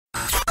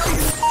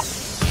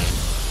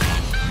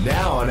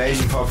Now on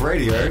Asian Pop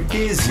Radio,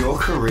 here's your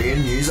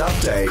Korean News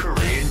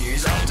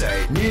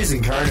Update. News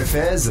and current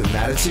affairs that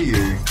matter to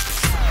you.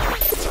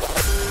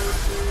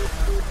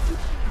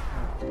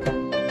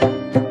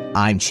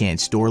 I'm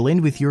Chance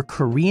Dorland with your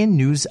Korean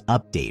News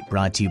Update,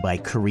 brought to you by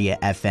Korea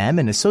FM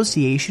in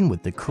association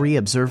with the Korea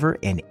Observer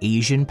and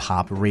Asian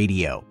Pop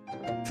Radio.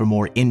 For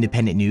more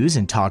independent news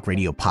and talk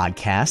radio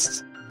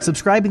podcasts,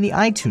 subscribe in the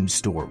iTunes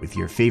Store with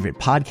your favorite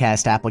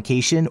podcast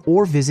application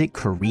or visit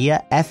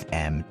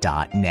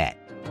koreafm.net.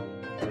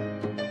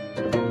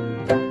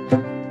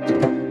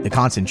 The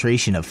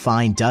concentration of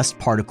fine dust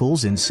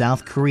particles in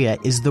South Korea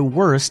is the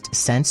worst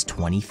since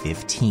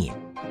 2015.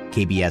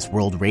 KBS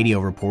World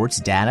Radio reports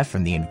data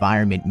from the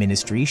Environment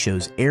Ministry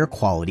shows air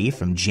quality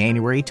from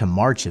January to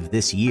March of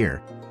this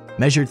year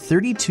measured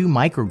 32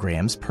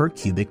 micrograms per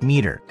cubic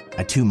meter,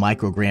 a 2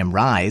 microgram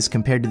rise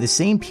compared to the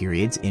same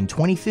periods in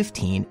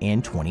 2015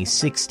 and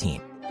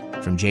 2016.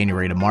 From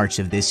January to March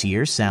of this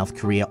year, South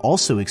Korea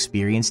also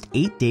experienced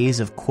 8 days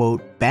of,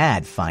 quote,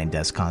 bad fine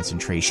dust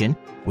concentration,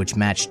 which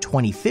matched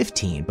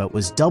 2015 but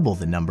was double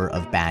the number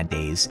of bad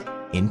days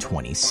in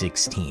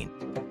 2016.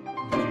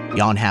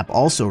 Yonhap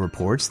also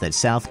reports that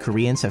South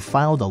Koreans have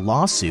filed a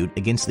lawsuit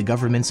against the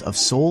governments of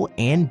Seoul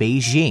and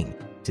Beijing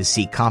to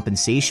seek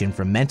compensation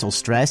for mental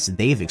stress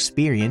they've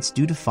experienced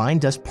due to fine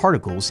dust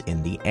particles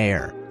in the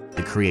air.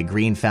 The Korea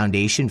Green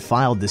Foundation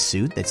filed the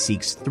suit that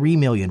seeks 3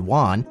 million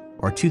won,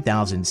 or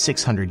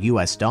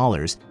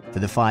 $2,600 for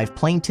the 5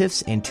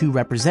 plaintiffs and 2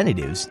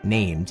 representatives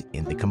named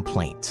in the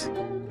complaint.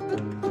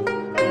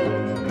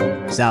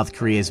 South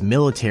Korea's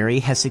military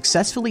has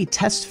successfully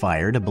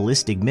test-fired a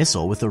ballistic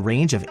missile with a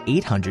range of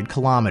 800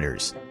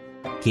 kilometers.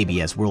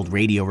 KBS World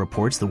Radio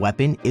reports the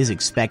weapon is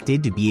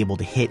expected to be able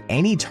to hit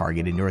any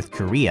target in North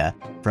Korea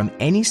from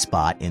any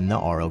spot in the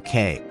ROK.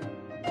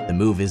 The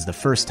move is the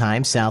first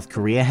time South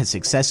Korea has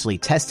successfully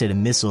tested a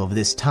missile of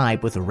this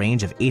type with a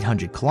range of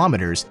 800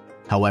 kilometers.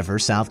 However,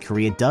 South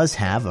Korea does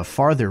have a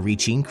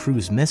farther-reaching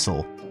cruise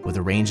missile with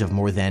a range of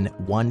more than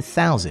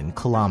 1,000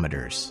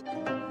 kilometers.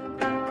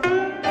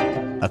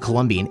 A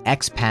Colombian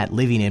expat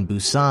living in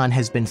Busan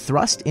has been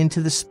thrust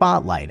into the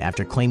spotlight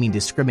after claiming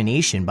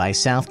discrimination by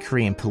South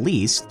Korean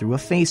police through a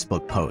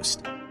Facebook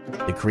post.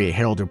 The Korea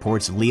Herald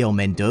reports Leo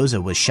Mendoza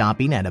was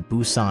shopping at a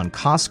Busan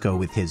Costco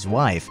with his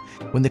wife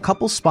when the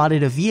couple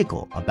spotted a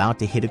vehicle about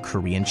to hit a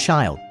Korean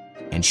child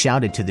and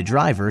shouted to the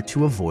driver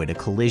to avoid a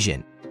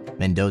collision.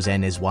 Mendoza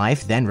and his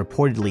wife then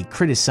reportedly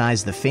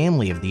criticized the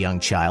family of the young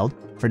child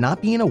for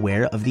not being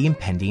aware of the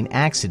impending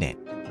accident,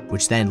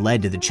 which then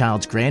led to the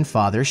child's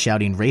grandfather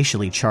shouting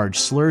racially charged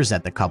slurs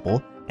at the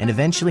couple and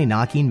eventually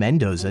knocking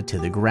Mendoza to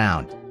the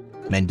ground.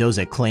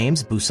 Mendoza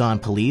claims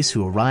Busan police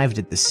who arrived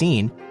at the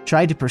scene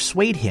tried to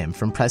persuade him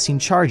from pressing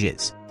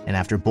charges, and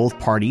after both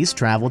parties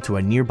traveled to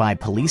a nearby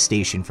police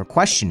station for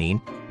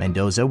questioning,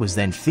 Mendoza was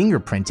then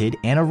fingerprinted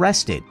and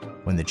arrested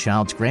when the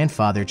child's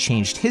grandfather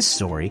changed his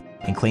story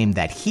and claimed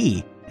that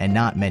he, and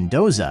not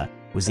Mendoza,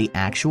 was the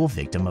actual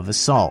victim of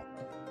assault.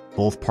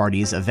 Both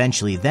parties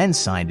eventually then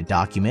signed a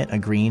document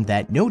agreeing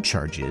that no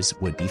charges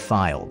would be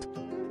filed.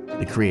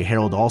 The Korea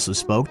Herald also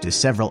spoke to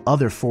several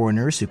other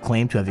foreigners who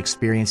claimed to have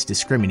experienced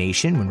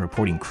discrimination when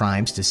reporting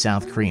crimes to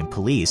South Korean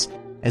police,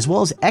 as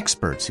well as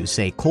experts who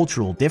say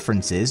cultural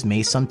differences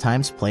may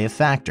sometimes play a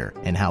factor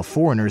in how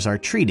foreigners are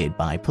treated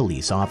by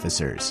police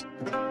officers.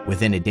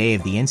 Within a day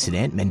of the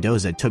incident,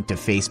 Mendoza took to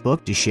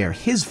Facebook to share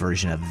his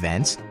version of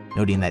events,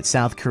 noting that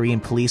South Korean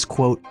police,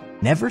 quote,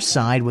 never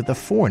side with a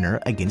foreigner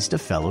against a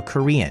fellow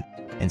Korean,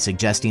 and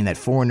suggesting that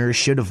foreigners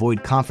should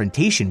avoid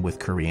confrontation with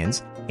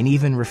Koreans and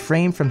even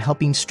refrain from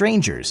helping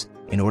strangers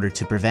in order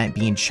to prevent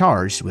being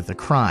charged with a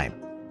crime.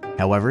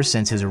 However,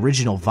 since his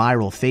original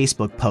viral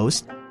Facebook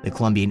post, the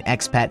Colombian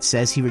expat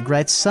says he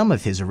regrets some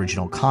of his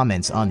original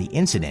comments on the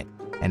incident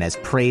and has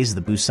praised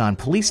the Busan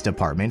Police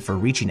Department for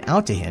reaching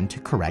out to him to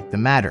correct the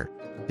matter,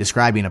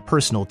 describing a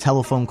personal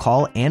telephone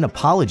call and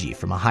apology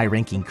from a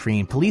high-ranking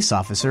Korean police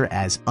officer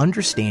as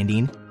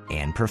understanding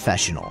and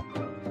professional.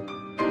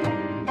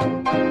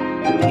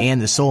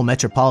 And the Seoul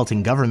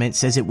metropolitan government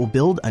says it will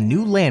build a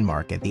new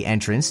landmark at the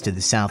entrance to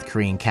the South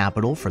Korean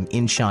capital from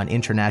Incheon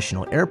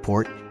International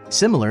Airport,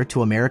 similar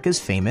to America's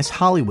famous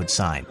Hollywood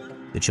sign.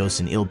 The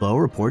Chosun Ilbo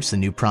reports the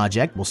new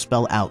project will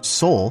spell out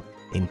Seoul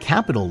in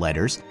capital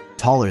letters,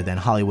 taller than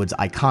Hollywood's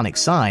iconic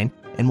sign,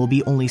 and will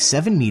be only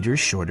 7 meters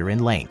shorter in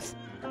length.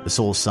 The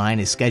Seoul sign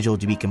is scheduled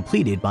to be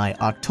completed by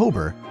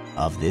October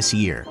of this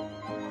year.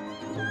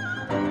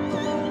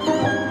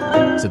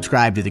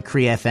 Subscribe to the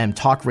Korea FM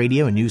Talk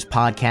Radio and News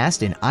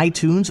Podcast in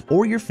iTunes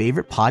or your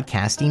favorite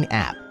podcasting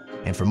app.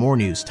 And for more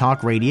news,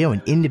 talk radio,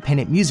 and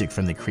independent music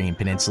from the Korean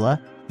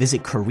Peninsula,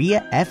 visit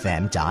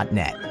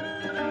koreafm.net.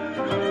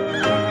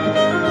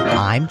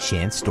 I'm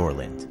Chance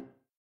Dorland.